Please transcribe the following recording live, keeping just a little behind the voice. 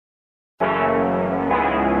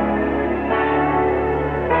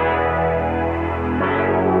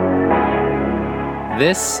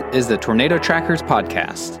This is the Tornado Trackers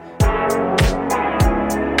podcast.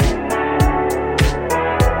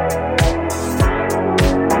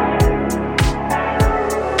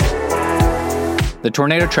 The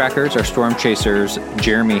Tornado Trackers are storm chasers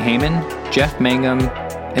Jeremy Heyman, Jeff Mangum,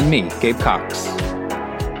 and me, Gabe Cox.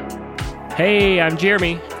 Hey, I'm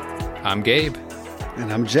Jeremy. I'm Gabe.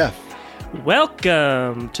 And I'm Jeff.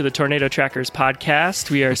 Welcome to the Tornado Trackers podcast.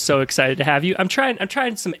 We are so excited to have you. I'm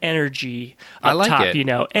trying some energy up I like top, it.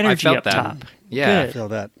 Energy I felt up that. top. Yeah. Good. I feel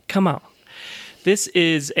that. Come on. This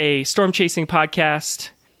is a storm chasing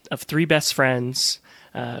podcast of three best friends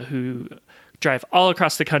who drive all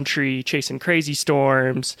across the country, chasing crazy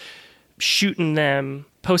storms, shooting them,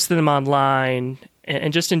 posting them online,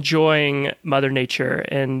 and just enjoying Mother Nature.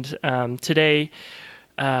 And today,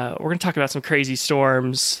 we're going to talk about some crazy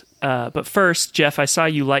storms. But first, Jeff, I saw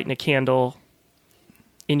you lighting a candle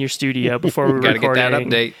in your studio before we were Gotta recording. get that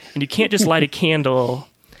update. And you can't just light a candle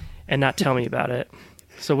and not tell me about it.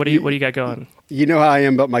 So what do you got going? You know how I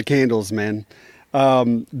am about my candles, man.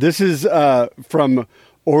 This is from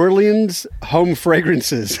Orleans Home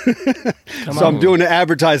Fragrances. So I'm doing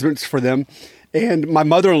advertisements for them. And my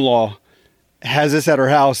mother-in-law has this at her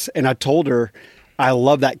house, and I told her I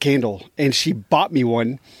love that candle. And she bought me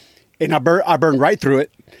one, and I burned right through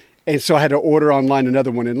it. And so I had to order online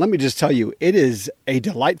another one. And let me just tell you, it is a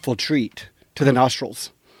delightful treat to the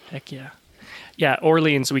nostrils. Heck yeah. Yeah,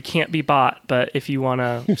 Orleans, we can't be bought, but if you want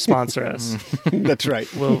to sponsor us, That's right.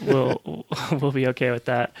 we'll be okay with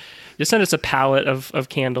that. Just send us a pallet of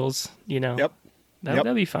candles, Yep.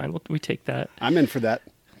 That'd be fine. We take that. I'm in for that.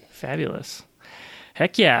 Fabulous.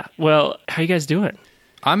 Heck yeah. Well, how you guys doing?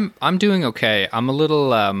 I'm doing okay. I'm a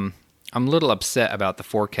little upset about the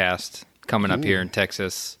forecast coming up here in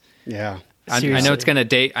Texas. Yeah. I know it's going to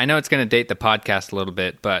date the podcast a little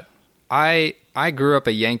bit, but I grew up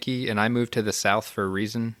a Yankee and I moved to the South for a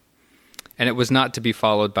reason, and it was not to be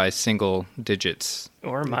followed by single digits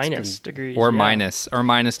Or minus degrees. or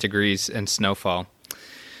minus degrees and snowfall.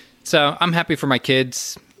 So I'm happy for my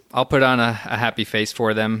kids. I'll put on a happy face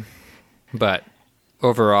for them, but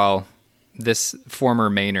overall, this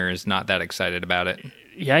former Mainer is not that excited about it.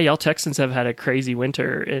 Yeah, y'all Texans have had a crazy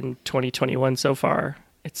winter in 2021 so far.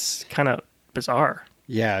 It's kind of bizarre.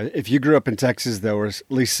 Yeah, if you grew up in Texas, though, or at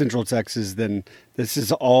least Central Texas, then this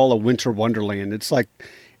is all a winter wonderland. It's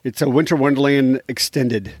a winter wonderland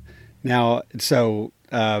extended. Now, so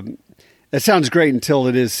it sounds great until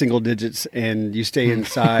it is single digits and you stay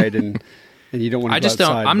inside and you don't want to go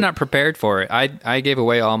outside. I'm not prepared for it. I gave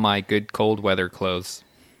away all my good cold weather clothes.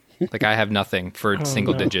 Like I have nothing for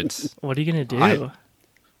single digits. What are you going to do?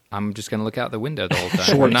 I'm just going to look out the window the whole time.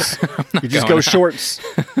 Shorts. I'm not You just going go out. shorts.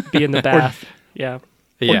 Be in the bath. Yeah. Or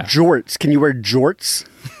Yeah, jorts. Can you wear jorts?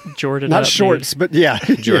 Jorted Not up, shorts, but yeah.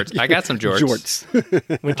 jorts. I got some jorts.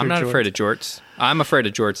 Jorts. Winter I'm not jorts. afraid of jorts. I'm afraid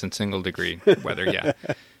of jorts in single degree weather, yeah.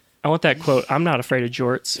 I want that quote. I'm not afraid of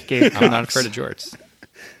jorts. Gabe I'm not Cox. afraid of jorts.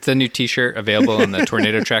 It's a new t-shirt available in the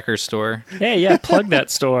Tornado Trackers store, Hey, yeah, plug that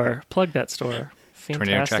store. Fantastic.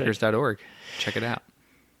 tornadotrackers.org. Check it out.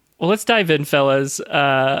 Well, let's dive in, fellas.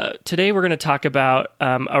 Today we're going to talk about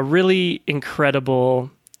a really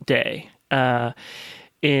incredible day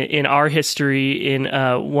in our history, in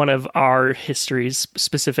one of our histories,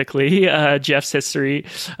 specifically Jeff's history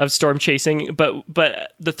of storm chasing. But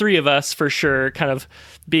the three of us, for sure, kind of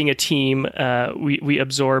being a team, we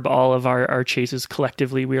absorb all of our chases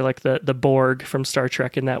collectively. We're like the Borg from Star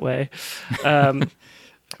Trek in that way.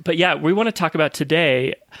 But yeah, we want to talk about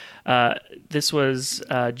today. This was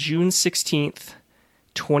June 16th,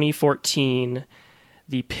 2014,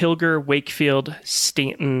 the Pilger Wakefield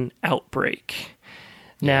Stanton outbreak.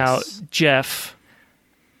 Now, Yes. Jeff,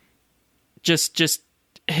 just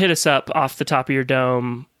hit us up off the top of your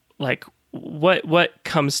dome. Like, what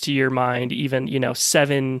comes to your mind, even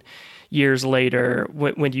 7 years later,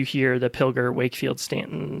 when you hear the Pilger Wakefield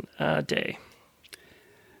Stanton day?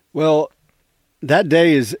 Well, that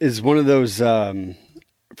day is one of those,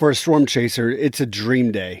 for a storm chaser, it's a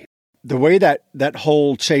dream day. The way that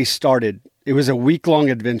whole chase started, it was a week-long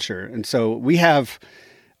adventure. And so we have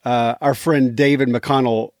our friend David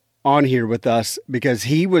McConnell on here with us because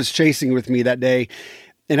he was chasing with me that day.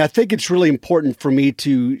 And I think it's really important for me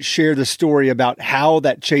to share the story about how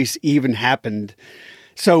that chase even happened.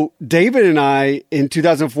 So David and I, in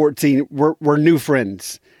 2014, were new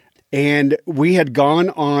friends. And we had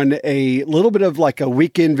gone on a little bit of like a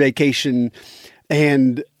weekend vacation.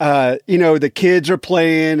 And, the kids are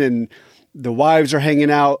playing and the wives are hanging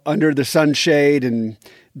out under the sunshade. And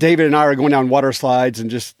David and I are going down water slides and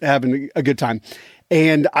just having a good time.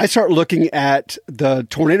 And I start looking at the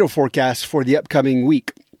tornado forecast for the upcoming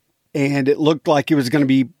week. and it looked like it was going to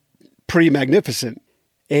be pretty magnificent.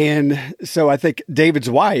 And so I think David's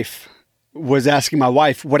wife was asking my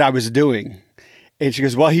wife what I was doing. And she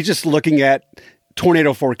goes, well, he's just looking at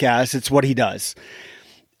tornado forecasts. It's what he does.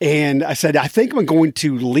 And I said, I think I'm going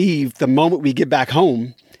to leave the moment we get back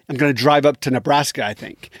home. I'm going to drive up to Nebraska, I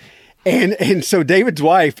think. And so David's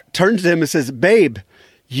wife turns to him and says, babe,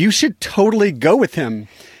 you should totally go with him.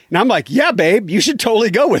 And I'm like, yeah, babe, you should totally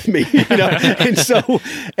go with me.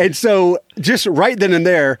 And so just right then and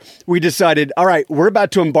there, we decided, all right, we're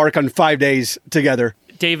about to embark on 5 days together.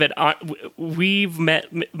 David, we've met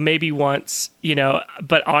maybe once,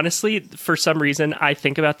 but honestly, for some reason, I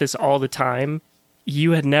think about this all the time.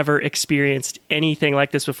 You had never experienced anything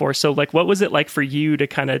like this before. So like, what was it like for you to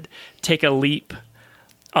kind of take a leap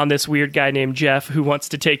on this weird guy named Jeff who wants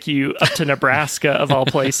to take you up to Nebraska of all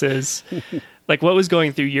places? Like, what was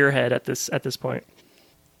going through your head at this point?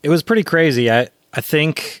 It was pretty crazy. I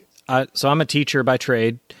think, so I'm a teacher by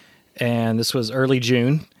trade, and this was early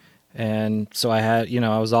June. And so I had,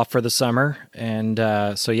 I was off for the summer. And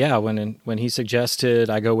so, yeah, when he suggested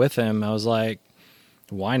I go with him, I was like,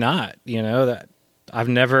 why not? That I've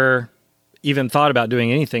never even thought about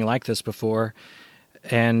doing anything like this before.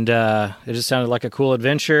 And it just sounded like a cool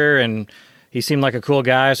adventure, and he seemed like a cool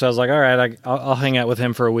guy. So I was like, all right, I'll hang out with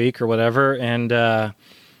him for a week or whatever. And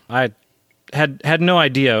I had no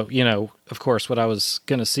idea, of course, what I was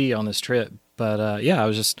going to see on this trip. But yeah,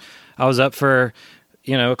 I was up for,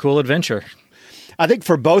 a cool adventure. I think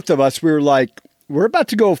for both of us, we were like, we're about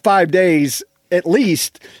to go 5 days at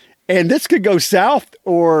least, and this could go south,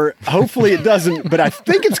 or hopefully it doesn't, but I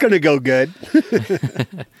think it's going to go good.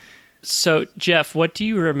 So, Jeff, what do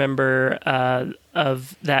you remember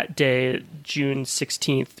of that day, June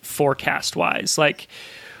 16th, forecast-wise? Like,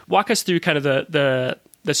 walk us through kind of the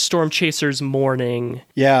Storm Chasers morning.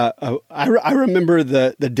 Yeah, I remember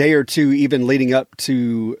the day or two even leading up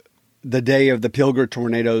to the day of the Pilger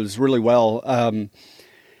tornadoes really well,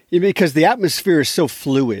 because the atmosphere is so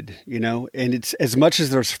fluid, and it's as much as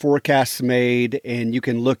there's forecasts made, and you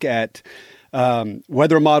can look at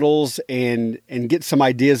weather models and get some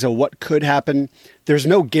ideas of what could happen. There's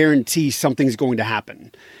no guarantee something's going to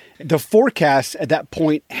happen. The forecast at that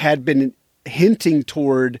point had been hinting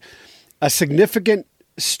toward a significant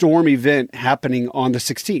storm event happening on the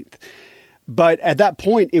 16th. But at that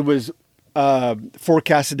point, it was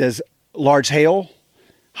forecasted as large hail,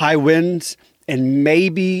 high winds, and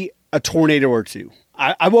maybe a tornado or two.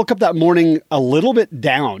 I woke up that morning a little bit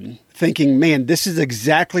down, thinking, man, this is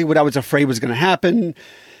exactly what I was afraid was going to happen.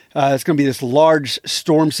 It's going to be this large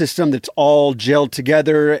storm system that's all gelled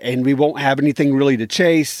together, and we won't have anything really to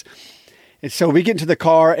chase. And so we get into the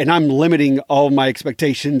car, and I'm limiting all of my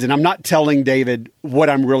expectations, and I'm not telling David what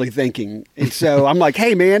I'm really thinking. And so I'm like,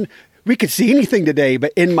 hey, man, we could see anything today,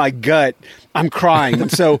 but in my gut, I'm crying. And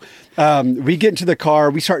so we get into the car,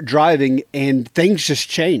 we start driving, and things just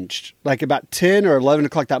changed. Like about 10 or 11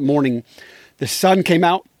 o'clock that morning, the sun came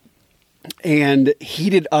out and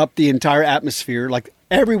heated up the entire atmosphere, like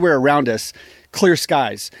everywhere around us, clear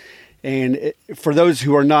skies. And for those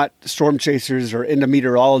who are not storm chasers or into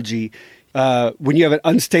meteorology, when you have an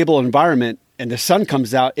unstable environment and the sun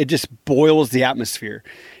comes out, it just boils the atmosphere.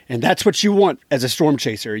 And that's what you want as a storm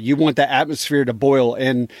chaser. You want that atmosphere to boil.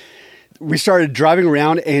 And we started driving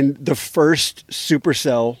around, and the first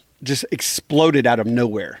supercell just exploded out of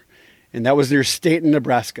nowhere. And that was near Stanton,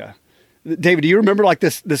 Nebraska. David, do you remember like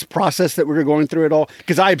this process that we were going through at all?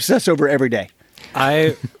 Because I obsess over it every day.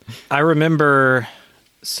 I remember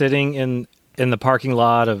sitting in the parking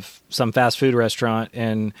lot of some fast food restaurant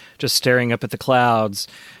and just staring up at the clouds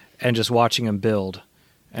and just watching them build.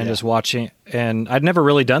 And just watching, and I'd never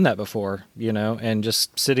really done that before, and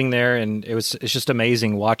just sitting there, and it's just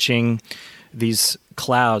amazing watching these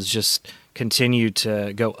clouds just continue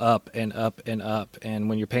to go up and up and up. And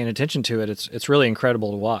when you're paying attention to it, it's really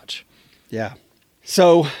incredible to watch. Yeah.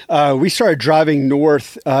 So we started driving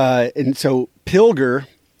north, and so Pilger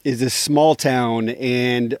is a small town,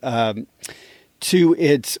 and to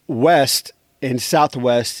its west and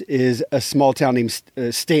southwest is a small town named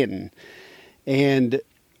Stanton. And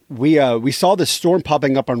we saw the storm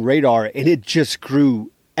popping up on radar, and it just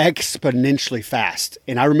grew exponentially fast.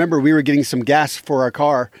 And I remember we were getting some gas for our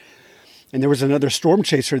car, and there was another storm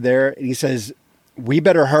chaser there, and he says, we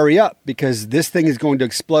better hurry up because this thing is going to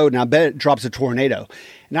explode, and I bet it drops a tornado.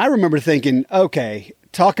 And I remember thinking, okay,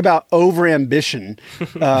 talk about overambition.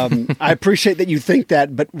 I appreciate that you think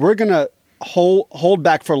that, but we're going to hold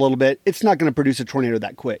back for a little bit. It's not going to produce a tornado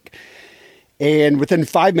that quick. And within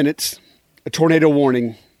 5 minutes, a tornado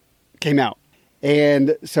warning came out.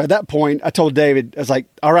 And so at that point, I told David, I was like,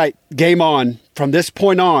 all right, game on. From this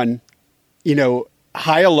point on,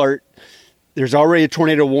 high alert. There's already a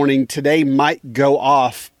tornado warning. Today might go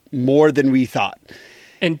off more than we thought.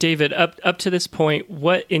 And David, up to this point,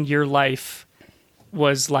 what in your life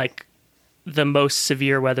was like the most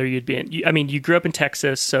severe weather you'd been in? I mean, you grew up in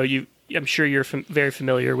Texas, so I'm sure you're very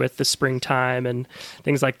familiar with the springtime and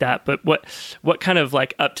things like that. But what kind of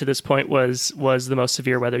like up to this point was the most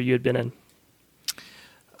severe weather you had been in?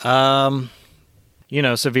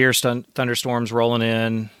 Severe thunderstorms rolling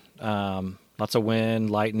in, lots of wind,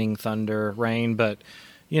 lightning, thunder, rain. But,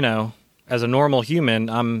 as a normal human,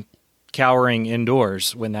 I'm cowering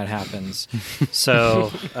indoors when that happens.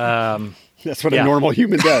 So that's what a normal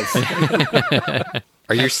human does.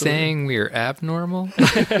 Are you saying we are abnormal?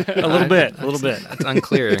 A little bit. That's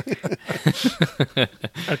unclear.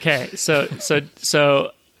 Okay,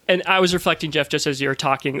 so, and I was reflecting, Jeff, just as you were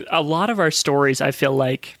talking. A lot of our stories, I feel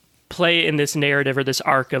like, play in this narrative or this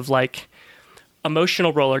arc of like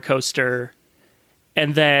emotional roller coaster,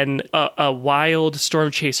 and then a wild storm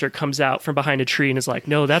chaser comes out from behind a tree and is like,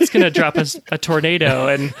 "No, that's going to drop us a tornado,"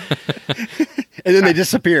 and then they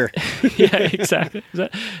disappear. Yeah, exactly. Is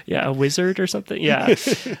that, a wizard or something? Yeah.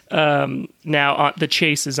 Now the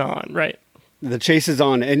chase is on, right? The chase is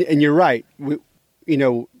on, and you're right. When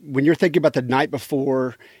you're thinking about the night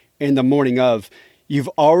before and the morning of, you've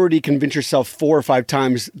already convinced yourself 4 or 5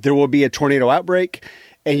 times there will be a tornado outbreak,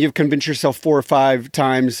 and you've convinced yourself 4 or 5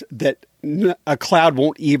 times that a cloud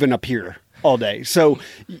won't even appear all day. So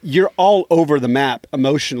you're all over the map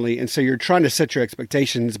emotionally, and so you're trying to set your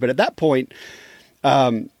expectations. But at that point,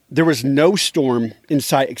 there was no storm in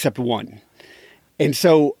sight except one. And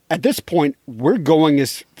so at this point, we're going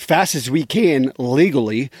as fast as we can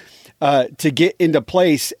legally to get into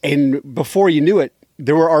place. And before you knew it,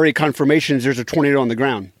 there were already confirmations there's a tornado on the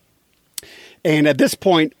ground. And at this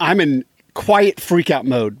point, I'm in quiet freak out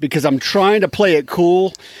mode because I'm trying to play it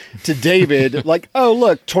cool to David. Like, oh,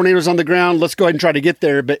 look, tornado's on the ground. Let's go ahead and try to get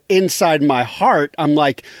there. But inside my heart, I'm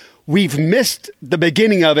like, we've missed the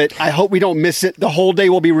beginning of it. I hope we don't miss it. The whole day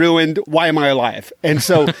will be ruined. Why am I alive? And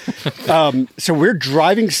so, so we're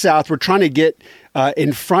driving south. We're trying to get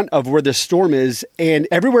in front of where the storm is. And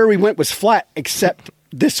everywhere we went was flat except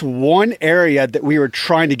this one area that we were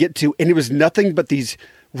trying to get to. And it was nothing but these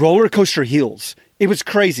roller coaster hills. It was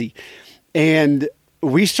crazy. And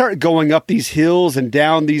we start going up these hills and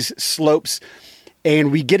down these slopes, and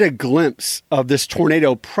we get a glimpse of this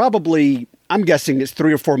tornado. Probably, I'm guessing it's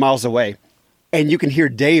 3 or 4 miles away. And you can hear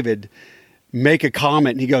David make a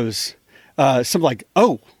comment. And he goes, something like,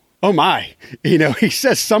 oh my, he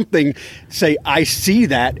says something, say, I see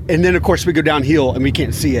that. And then of course we go downhill and we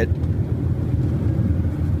can't see it.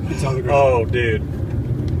 It's on the ground. Oh, dude.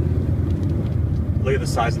 Look at the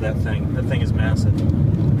size of that thing. That thing is massive.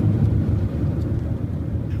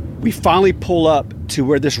 We finally pull up to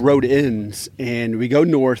where this road ends, and we go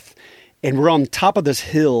north, and we're on top of this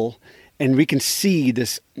hill, and we can see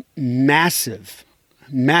this massive,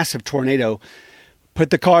 massive tornado.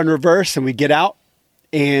 Put the car in reverse, and we get out.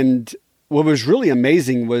 And what was really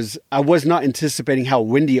amazing was I was not anticipating how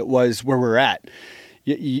windy it was where we're at.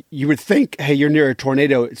 You would think, hey, you're near a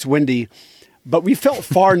tornado, it's windy. But we felt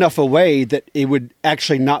far enough away that it would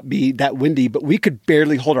actually not be that windy, but we could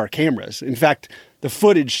barely hold our cameras. In fact, the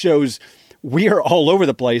footage shows we are all over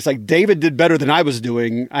the place. Like David did better than I was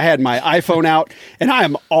doing. I had my iPhone out and I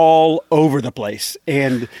am all over the place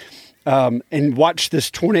and watch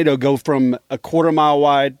this tornado go from a quarter mile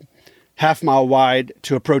wide, half mile wide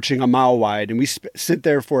to approaching a mile wide. And we spent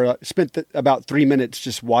about 3 minutes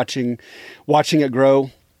just watching it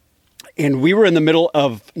grow. And we were in the middle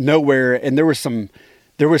of nowhere, and there were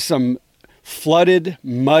some flooded,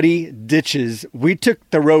 muddy ditches. We took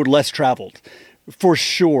the road less traveled, for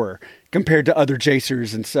sure, compared to other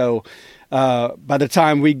chasers. And so by the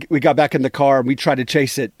time we got back in the car and we tried to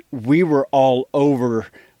chase it, we were all over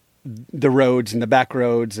the roads and the back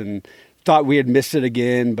roads and thought we had missed it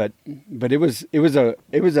again. But it was a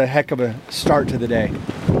heck of a start to the day.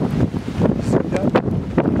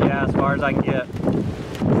 Yeah, as far as I can get.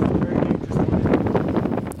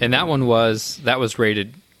 And that was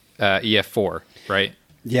rated EF4, right?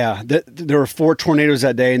 Yeah, there were 4 tornadoes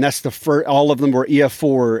that day, and that's the first. All of them were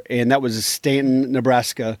EF4, and that was Stanton,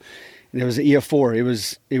 Nebraska, and it was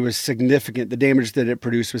EF4. It was significant. The damage that it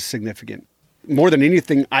produced was significant. More than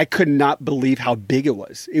anything, I could not believe how big it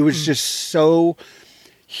was. It was just so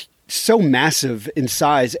massive in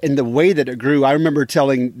size, and the way that it grew. I remember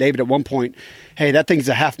telling David at one point, "Hey, that thing's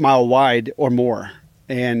a half mile wide or more,"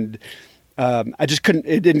 and I just couldn't.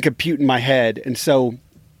 It didn't compute in my head, and so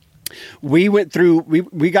we went through.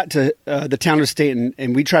 We got to the town of Stanton,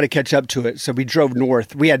 and we tried to catch up to it. So we drove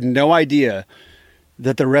north. We had no idea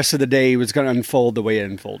that the rest of the day was going to unfold the way it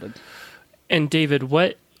unfolded. And David,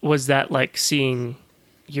 what was that like seeing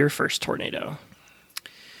your first tornado?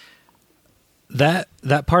 That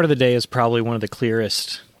part of the day is probably one of the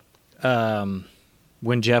clearest.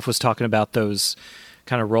 When Jeff was talking about those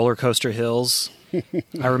kind of roller coaster hills,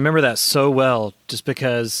 I remember that so well, just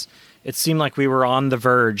because it seemed like we were on the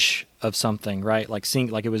verge of something, right? Like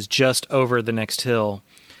it was just over the next hill,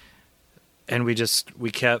 and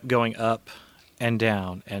we kept going up and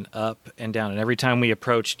down and up and down, and every time we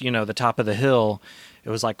approached, the top of the hill, it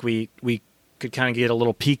was like we could kind of get a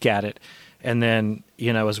little peek at it, and then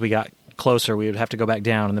as we got closer, we would have to go back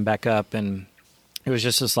down and then back up, and it was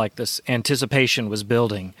just this anticipation was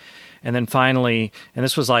building. And then finally, and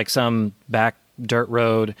this was like some back dirt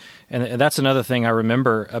road, and that's another thing I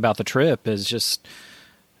remember about the trip is just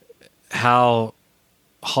how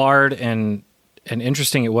hard and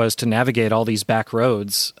interesting it was to navigate all these back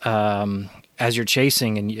roads as you're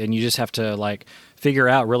chasing, and you just have to like figure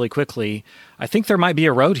out really quickly, I think there might be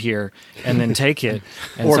a road here, and then take it.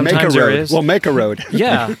 And or sometimes make a road. There is. We'll make a road.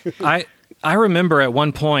 Yeah. I remember at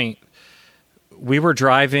one point we were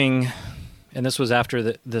driving, and this was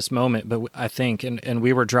after this moment, but I think, and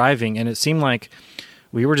we were driving, and it seemed like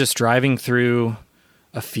we were just driving through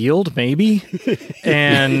a field, maybe.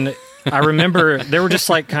 And I remember there were just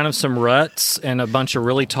like kind of some ruts and a bunch of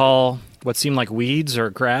really tall, what seemed like weeds or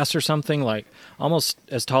grass or something, like almost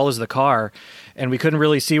as tall as the car. And we couldn't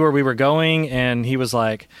really see where we were going. And he was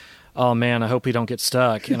like, "Oh man, I hope we don't get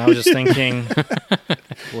stuck." And I was just thinking,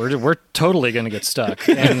 we're totally going to get stuck.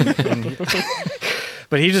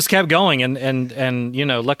 But he just kept going, and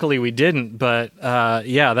luckily we didn't. But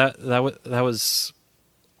that was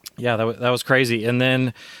crazy. And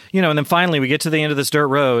then finally we get to the end of this dirt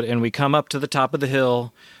road, and we come up to the top of the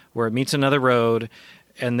hill where it meets another road,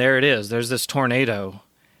 and there it is. There's this tornado,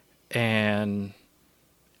 and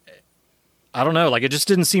I don't know, like it just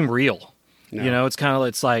didn't seem real. No.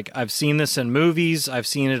 It's like I've seen this in movies, I've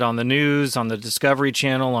seen it on the news, on the Discovery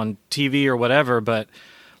Channel, on TV or whatever, but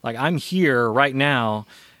like I'm here right now,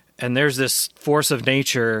 and there's this force of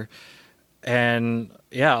nature, and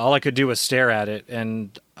all I could do was stare at it,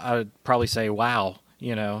 and I'd probably say, "Wow,"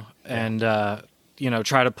 and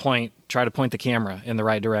try to point the camera in the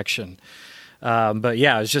right direction. But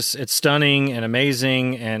yeah, it's stunning and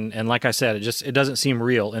amazing, and like I said, it doesn't seem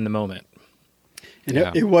real in the moment.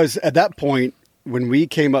 And it was at that point when we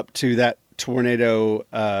came up to that tornado,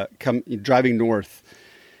 driving north.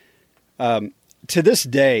 To this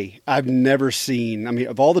day, I've never seen. I mean,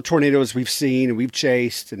 of all the tornadoes we've seen and we've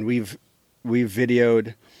chased and we've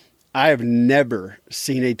videoed, I have never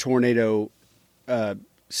seen a tornado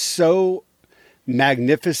so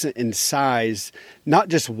magnificent in size, not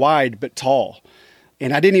just wide but tall.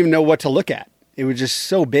 And I didn't even know what to look at. It was just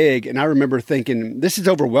so big, and I remember thinking, this is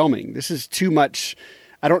overwhelming. This is too much.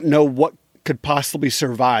 I don't know what could possibly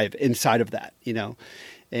survive inside of that,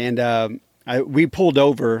 And we pulled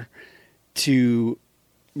over we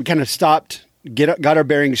kind of stopped, got our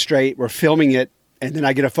bearings straight. We're filming it, and then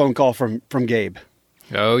I get a phone call from Gabe.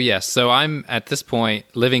 Oh, yes. So I'm, at this point,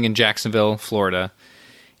 living in Jacksonville, Florida,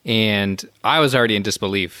 and I was already in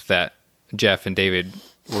disbelief that Jeff and David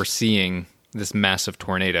were seeing this massive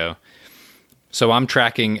tornado. So I'm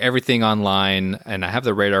tracking everything online, and I have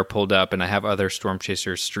the radar pulled up, and I have other Storm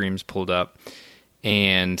Chaser streams pulled up,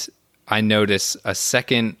 and I notice a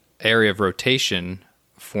second area of rotation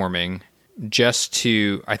forming just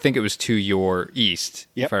to, I think it was to your east,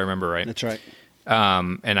 if I remember right. That's right.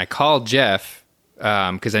 And I called Jeff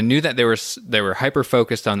because I knew that they were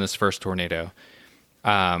hyper-focused on this first tornado.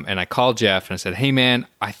 And I called Jeff, and I said, "Hey, man,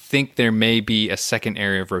 I think there may be a second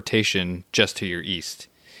area of rotation just to your east."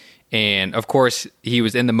 And of course, he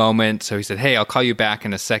was in the moment, so he said, "Hey, I'll call you back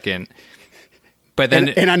in a second." But then,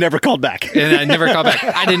 and I never called back.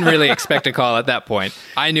 I didn't really expect a call at that point.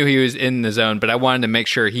 I knew he was in the zone, but I wanted to make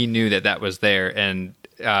sure he knew that was there. And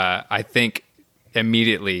I think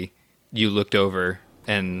immediately you looked over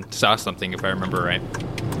and saw something, if I remember right.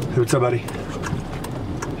 Hey, what's up, buddy?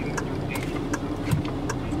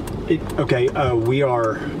 Okay, we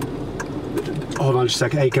are... Hold on just a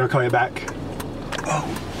second. Hey, can I call you back?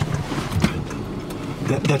 Oh.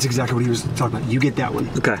 That's exactly what he was talking about. You get that one.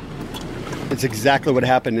 Okay. It's exactly what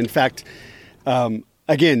happened. In fact,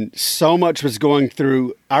 again, so much was going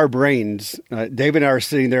through our brains. Dave and I are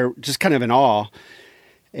sitting there just kind of in awe.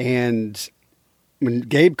 And when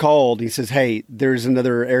Gabe called, he says, "Hey, there's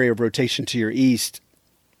another area of rotation to your east."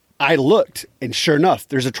 I looked, and sure enough,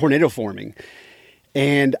 there's a tornado forming.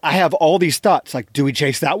 And I have all these thoughts, like, do we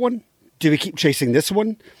chase that one? Do we keep chasing this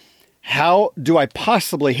one? How do I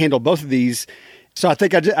possibly handle both of these So I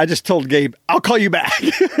think I just told Gabe, I'll call you back.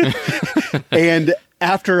 And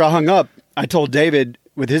after I hung up, I told David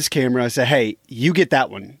with his camera, I said, hey, you get that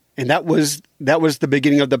one. And that was the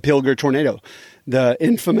beginning of the Pilger tornado, the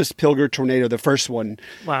infamous Pilger tornado, the first one.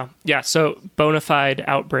 Wow. Yeah. So bona fide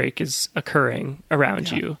outbreak is occurring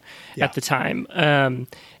around you at the time. And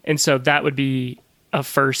so that would be a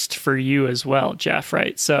first for you as well, Jeff,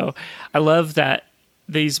 right? So I love that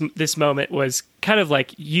this moment was kind of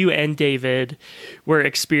like you and David were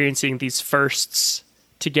experiencing these firsts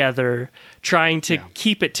together, trying to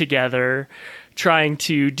keep it together, trying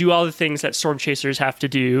to do all the things that storm chasers have to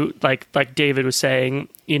do, like David was saying,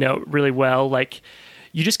 really well. Like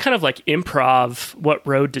you just kind of like improv what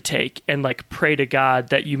road to take and like pray to God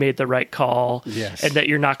that you made the right call, and that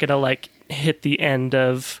you're not going to like hit the end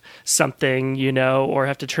of something, or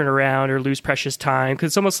have to turn around or lose precious time, because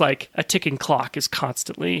it's almost like a ticking clock is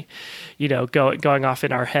constantly, going off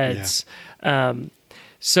in our heads. Yeah.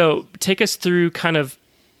 So take us through kind of,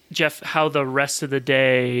 Jeff, how the rest of the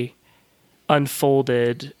day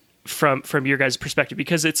unfolded from your guys' perspective,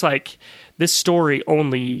 because it's like this story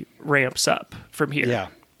only ramps up from here. Yeah,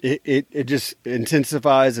 it just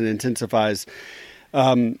intensifies and intensifies.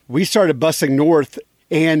 We started busing north,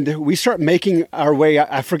 and we start making our way.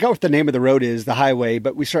 I forgot what the name of the road is, the highway,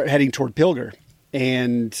 but we start heading toward Pilger,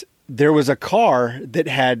 and there was a car that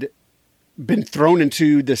had been thrown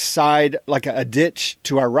into the side, like a ditch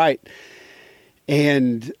to our right.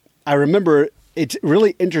 And I remember it's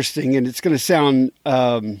really interesting, and it's going to sound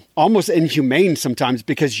almost inhumane sometimes,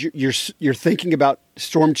 because you're thinking about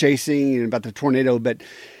storm chasing and about the tornado,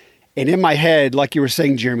 and in my head, like you were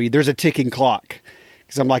saying, Jeremy, there's a ticking clock,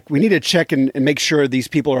 because I'm like, we need to check and make sure these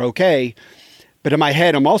people are okay. But in my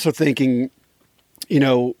head, I'm also thinking,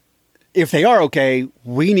 if they are okay,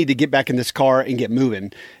 we need to get back in this car and get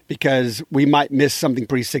moving, because we might miss something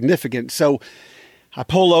pretty significant. So I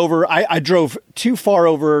pull over. I drove too far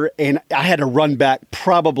over, and I had to run back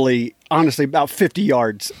probably, honestly, about 50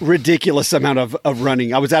 yards. Ridiculous amount of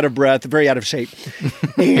running. I was out of breath, very out of shape.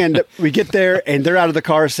 And we get there, and they're out of the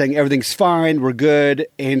car saying, everything's fine, we're good.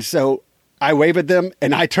 And so I wave at them,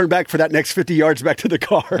 and I turn back for that next 50 yards back to the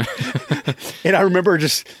car. And I remember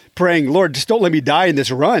just praying, Lord, just don't let me die in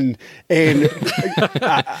this run. And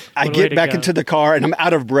I get back into the car, and I'm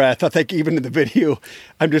out of breath. I think even in the video,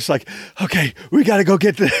 I'm just like, okay, we got to go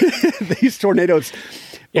get these tornadoes.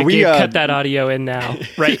 Yeah, Gabe, cut that audio in now.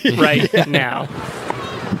 Right now.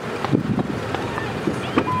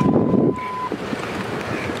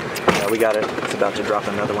 Yeah, we got it. It's about to drop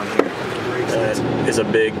another one here. That is a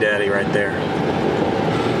big daddy right there.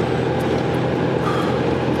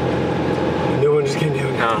 No one just came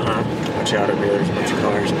down. Uh-huh. Watch out over here. There's a bunch of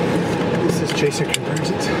cars. This is chaser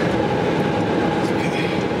convergence. Okay.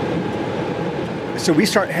 So we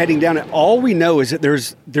start heading down, and all we know is that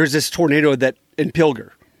there's this tornado that in Pilger.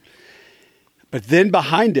 But then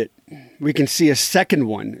behind it, we can see a second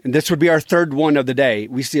one. And this would be our third one of the day.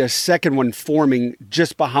 We see a second one forming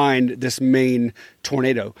just behind this main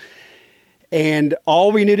tornado. And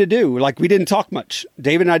all we knew to do, like, we didn't talk much.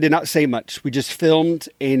 David and I did not say much. We just filmed,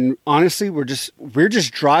 and honestly, we're just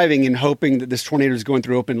driving and hoping that this tornado is going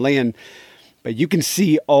through open land. But you can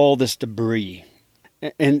see all this debris,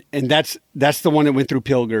 and that's the one that went through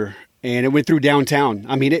Pilger, and it went through downtown.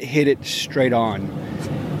 I mean, it hit it straight on.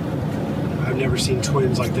 I've never seen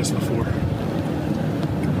twins like this before.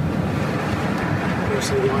 Never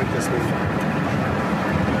seen anything like this before.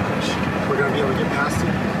 We're gonna be able to get past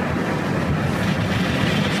it.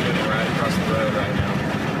 Across the road right now.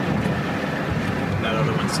 That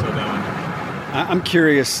other one's still going. I'm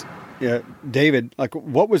curious, David, like,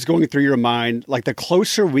 what was going through your mind? Like, the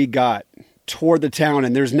closer we got toward the town,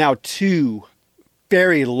 and there's now two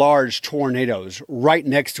very large tornadoes right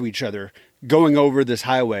next to each other going over this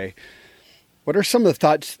highway. What are some of the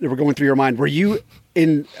thoughts that were going through your mind? Were you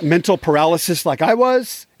in mental paralysis like I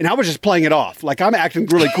was? And I was just playing it off. Like, I'm acting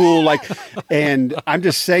really cool, like, and I'm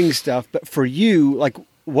just saying stuff. But for you, like,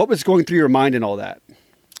 what was going through your mind and all that?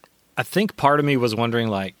 I think part of me was wondering,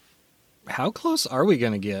 like, how close are we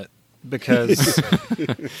going to get? Because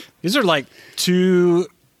these are like two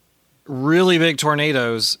really big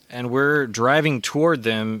tornadoes, and we're driving toward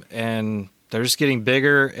them, and they're just getting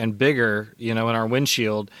bigger and bigger, in our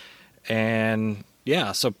windshield. And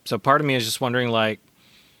yeah, so part of me is just wondering, like,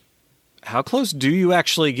 how close do you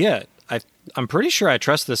actually get? I'm pretty sure I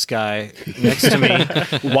trust this guy next to me.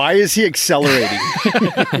 Why is he accelerating?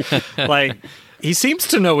 Like, he seems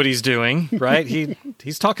to know what he's doing, right?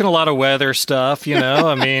 He's talking a lot of weather stuff,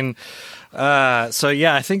 I mean, so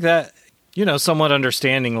yeah, I think that, somewhat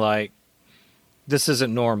understanding, like, this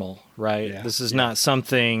isn't normal, right? Yeah, this is not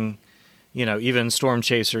something, even storm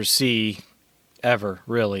chasers see ever,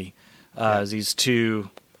 really. These two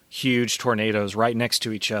huge tornadoes right next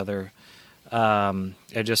to each other. And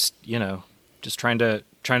just trying to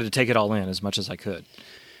take it all in as much as I could.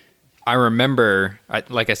 I remember,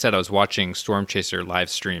 like I said, I was watching Storm Chaser live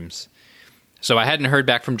streams. So I hadn't heard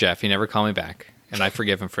back from Jeff. He never called me back. And I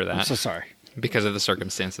forgive him for that. I'm so sorry. Because of the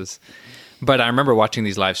circumstances. But I remember watching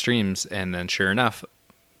these live streams, and then sure enough,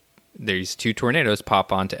 these two tornadoes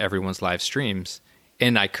pop onto everyone's live streams.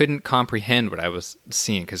 And I couldn't comprehend what I was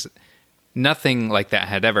seeing because nothing like that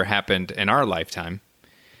had ever happened in our lifetime.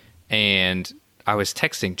 And I was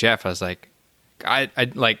texting Jeff. I was like, I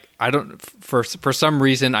don't, for some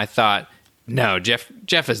reason I thought, no,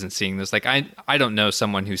 Jeff isn't seeing this. Like, I don't know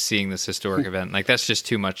someone who's seeing this historic event. Like, that's just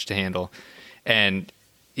too much to handle. And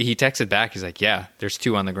he texted back. He's like, yeah, there's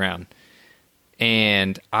two on the ground.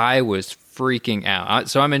 And I was freaking out.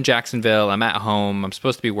 So I'm in Jacksonville. I'm at home. I'm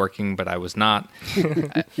supposed to be working, but I was not.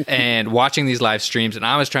 And watching these live streams, and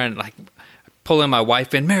I was trying to like pull in my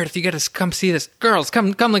wife in. Meredith, you got to come see this. Girls, come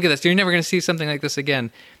look at this. You're never going to see something like this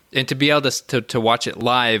again. And to be able to watch it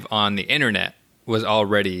live on the internet was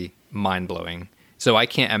already mind blowing. So I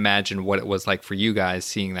can't imagine what it was like for you guys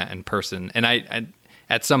seeing that in person. And I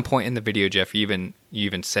at some point in the video, Jeff, you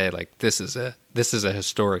even said like this is a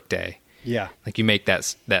historic day. Yeah. Like you make that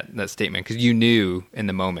statement because you knew in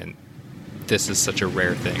the moment this is such a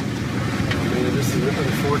rare thing. I mean, this is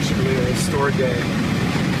unfortunately a historic day.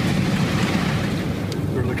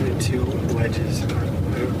 We're looking at two ledges.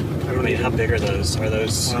 I don't know How big are those? Are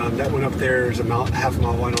those? That one up there is half a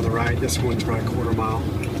mile wide on the right. This one's probably a quarter mile.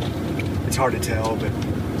 It's hard to tell, but.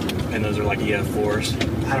 And those are like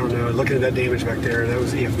EF4s? I don't know. Looking at that damage back there, that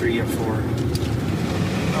was EF3, EF4.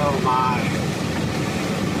 Oh my.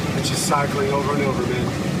 It's just cycling over and over,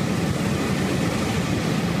 man.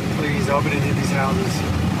 Please, I hope it didn't hit these houses.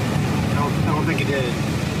 I don't think it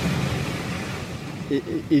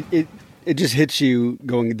did. It just hits you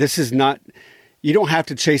going, this is not... You don't have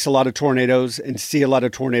to chase a lot of tornadoes and see a lot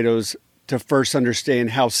of tornadoes to first understand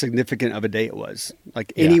how significant of a day it was.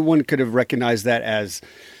 Like anyone could have recognized that as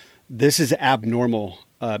this is abnormal,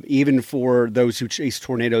 even for those who chase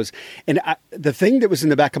tornadoes. And the thing that was in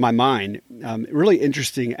the back of my mind, really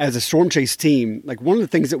interesting as a storm chase team, like one of the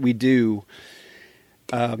things that we do,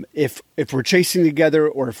 if we're chasing together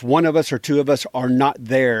or if one of us or two of us are not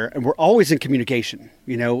there, and we're always in communication,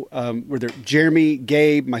 whether Jeremy,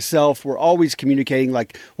 Gabe, myself, we're always communicating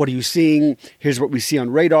like, what are you seeing? Here's what we see on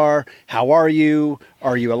radar. How are you?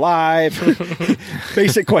 Are you alive?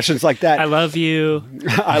 Basic questions like that. I love you.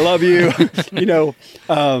 I love you.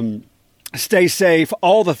 Stay safe,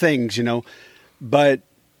 all the things, but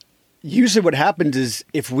usually what happens is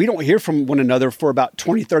if we don't hear from one another for about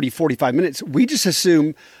 20, 30, 45 minutes, we just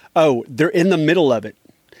assume, oh, they're in the middle of it.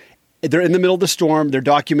 They're in the middle of the storm. They're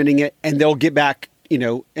documenting it and they'll get back,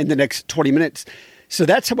 in the next 20 minutes. So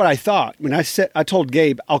that's what I thought. When I told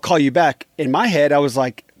Gabe, I'll call you back. In my head, I was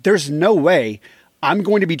like, there's no way I'm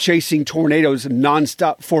going to be chasing tornadoes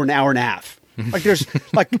nonstop for an hour and a half.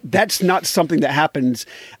 That's not something that happens.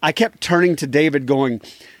 I kept turning to David going,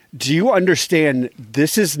 do you understand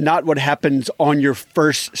this is not what happens on your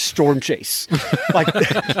first storm chase?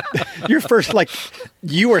 Your first,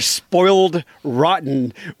 you are spoiled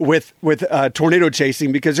rotten with tornado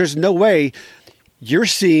chasing because there's no way you're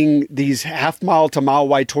seeing these half-mile to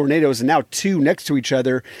mile-wide tornadoes and now two next to each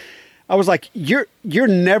other. I was like, you're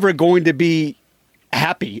never going to be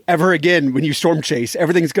happy ever again when you storm chase.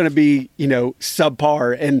 Everything's going to be,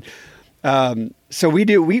 subpar. And so we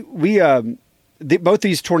do, both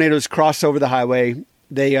these tornadoes cross over the highway.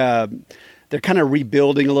 They're kind of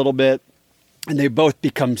rebuilding a little bit, and they both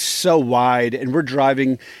become so wide. And we're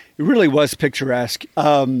driving. It really was picturesque.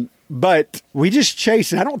 But we just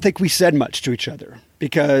chased, and I don't think we said much to each other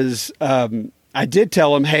because I did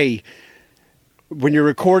tell him, hey, when you're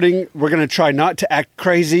recording, we're going to try not to act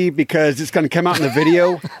crazy because it's going to come out in the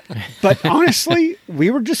video. But honestly, we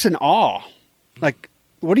were just in awe. Like,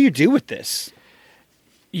 what do you do with this?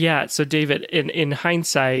 Yeah. So David, in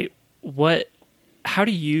hindsight, what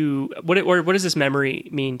does this memory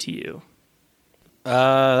mean to you?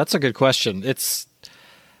 That's a good question. It's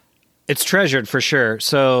treasured for sure.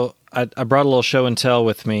 So I brought a little show and tell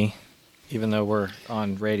with me, even though we're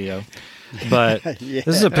on radio, but This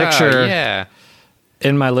is a picture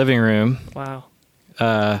in my living room. Wow.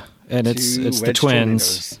 And it's the twins.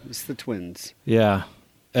 Tornadoes. It's the twins. Yeah.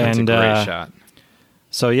 That's a great shot.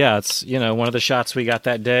 So yeah, it's, one of the shots we got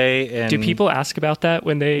that day. And do people ask about that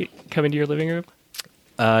when they come into your living room?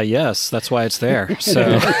 Yes, that's why it's there.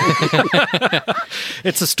 So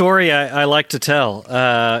it's a story I like to tell.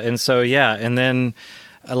 And so, yeah. And then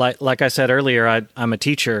like I said earlier, I'm a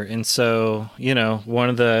teacher, and so one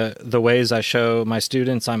of the ways I show my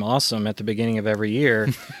students I'm awesome at the beginning of every year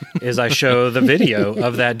is I show the video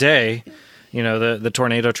of that day, the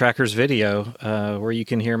Tornado Trackers video, where you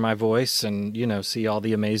can hear my voice and see all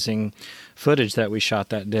the amazing footage that we shot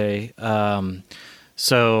that day.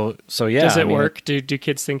 So yeah. Does it work? Do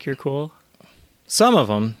kids think you're cool? Some of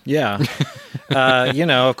them, yeah.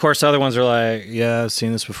 Of course, other ones are like, yeah, I've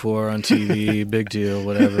seen this before on TV, big deal,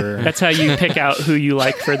 whatever. That's how you pick out who you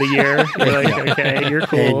like for the year. You're like, okay, you're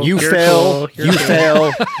cool. And you you're fail, cool, you cool.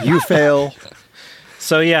 fail, you fail.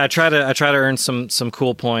 So yeah, I try to earn some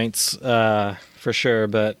cool points for sure.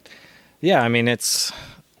 But yeah, it's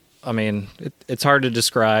hard to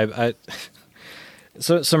describe.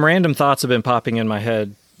 So some random thoughts have been popping in my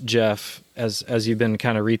head, Jeff, as you've been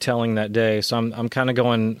kind of retelling that day. So I'm kind of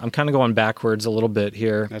going backwards a little bit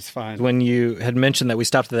here. That's fine. When you had mentioned that we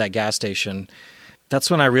stopped at that gas station, that's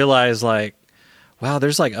when I realized, like, wow,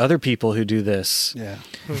 there's like other people who do this. Yeah.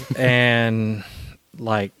 And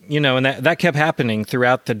like, and that kept happening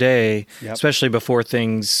throughout the day, Yep. especially before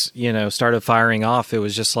things, started firing off. It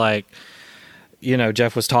was just like,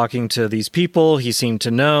 Jeff was talking to these people he seemed to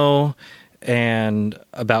know and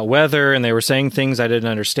about weather, and they were saying things I didn't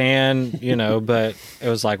understand, but it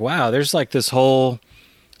was like, wow, there's like this whole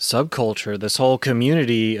subculture, this whole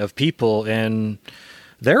community of people, and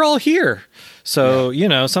they're all here. So,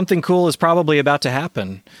 something cool is probably about to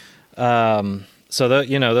happen. So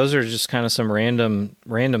those are just kind of some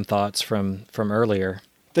random thoughts from earlier.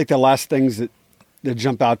 I think the last things that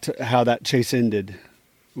jump out to how that chase ended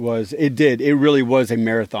was it really was a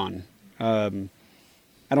marathon.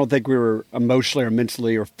 I don't think we were emotionally or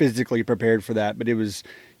mentally or physically prepared for that, but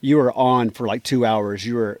you were on for like 2 hours.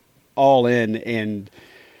 You were all in, and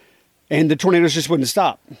the tornadoes just wouldn't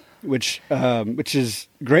stop, which is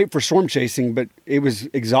great for storm chasing, but it was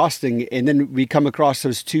exhausting. And then we come across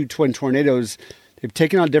those two twin tornadoes. They've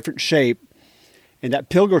taken on a different shape, and that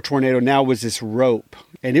Pilger tornado now was this rope,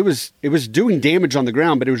 and it was doing damage on the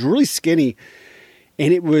ground, but it was really skinny,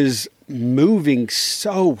 and it was moving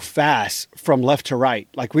so fast from left to right.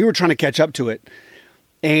 Like we were trying to catch up to it.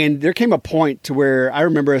 And there came a point to where I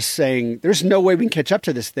remember us saying, there's no way we can catch up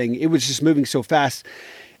to this thing. It was just moving so fast.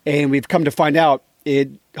 And we've come to find out it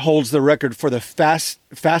holds the record for the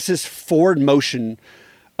fastest forward motion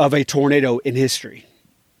of a tornado in history.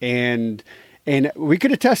 And we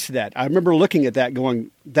could attest to that. I remember looking at that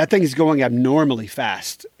going, that thing's going abnormally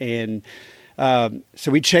fast. And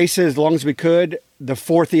so we chased it as long as we could. The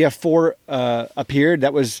fourth EF4 appeared.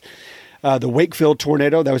 That was the Wakefield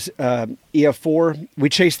tornado. That was EF4. We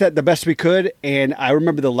chased that the best we could. And I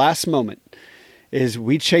remember the last moment is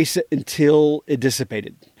we chased it until it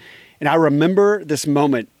dissipated. And I remember this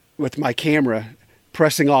moment with my camera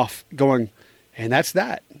pressing off going, and that's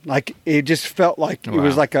that. Like it just felt like It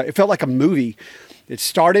was like it felt like a movie. It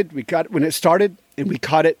started, when it started, and we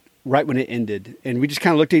caught it right when it ended. And we just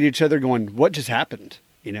kind of looked at each other going, what just happened?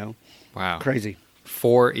 Wow. Crazy.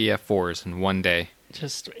 4 EF4s in one day.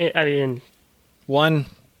 One,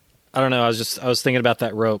 I don't know. I was thinking about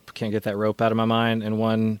that rope. Can't get that rope out of my mind. And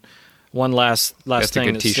one last That's thing.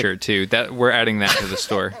 a good T-shirt too. That we're adding that to the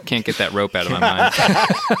store. Can't get that rope out of my mind.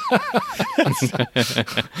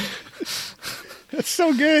 That's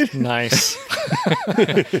so good. Nice.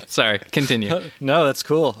 Sorry, continue. No, that's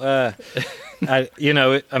cool.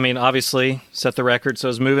 Obviously set the record. So it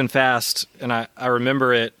was moving fast, and I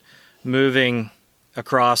remember it moving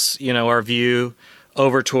across, our view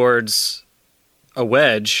over towards the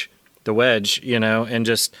wedge, and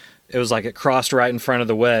just, it was like it crossed right in front of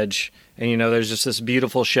the wedge. And, there's just this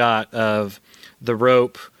beautiful shot of the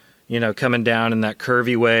rope, coming down in that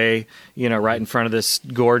curvy way, right in front of this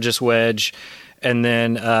gorgeous wedge. And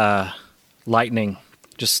then lightning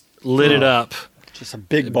just lit it up. Just a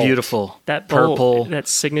big bolt. Beautiful. That purple. bolt, that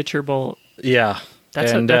signature bolt. Yeah. That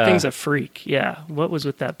thing's a freak. Yeah. What was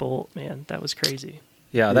with that bolt, man? That was crazy.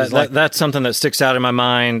 Yeah, that's something that sticks out in my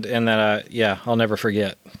mind, and that I'll never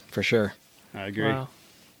forget for sure. I agree. Wow.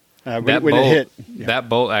 When it hit, that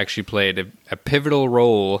bolt actually played a pivotal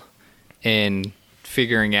role in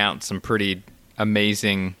figuring out some pretty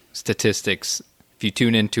amazing statistics. If you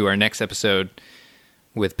tune into our next episode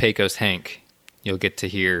with Pecos Hank, you'll get to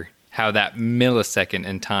hear how that millisecond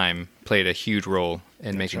in time played a huge role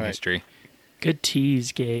in making history. Good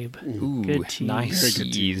tease, Gabe. Ooh, good tease. Nice Very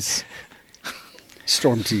good tease.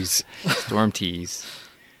 Storm tease. Storm tease.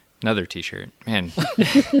 Another T-shirt. Man,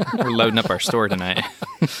 we're loading up our store tonight.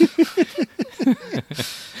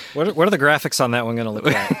 What are the graphics on that one going to look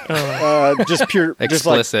like? Just pure,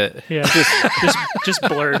 Explicit. Yeah, just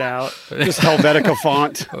blurred out, just Helvetica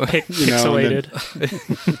font. Pixelated.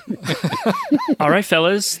 All right,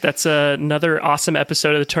 fellas, that's another awesome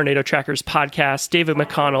episode of the Tornado Trackers podcast. David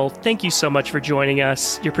McConnell, thank you so much for joining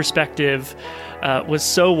us. Your perspective was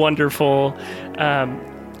so wonderful.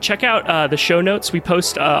 Check out the show notes. We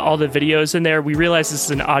post all the videos in there. We realize this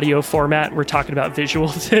is an audio format. We're talking about visual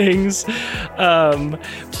things. So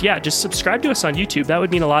yeah, just subscribe to us on YouTube. That would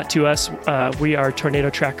mean a lot to us. We are Tornado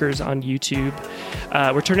Trackers on YouTube.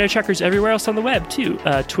 We're Tornado Trackers everywhere else on the web, too.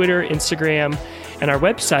 Twitter, Instagram, and our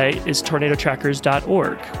website is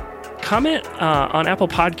tornadotrackers.org. Comment on Apple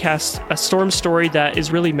Podcasts a storm story that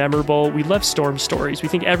is really memorable. We love storm stories. We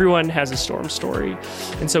think everyone has a storm story.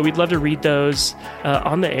 And so we'd love to read those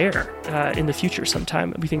on the air in the future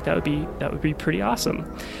sometime. We think that would be pretty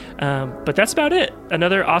awesome. But that's about it.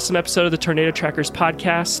 Another awesome episode of the Tornado Trackers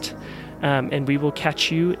podcast. And we will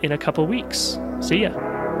catch you in a couple weeks. See ya.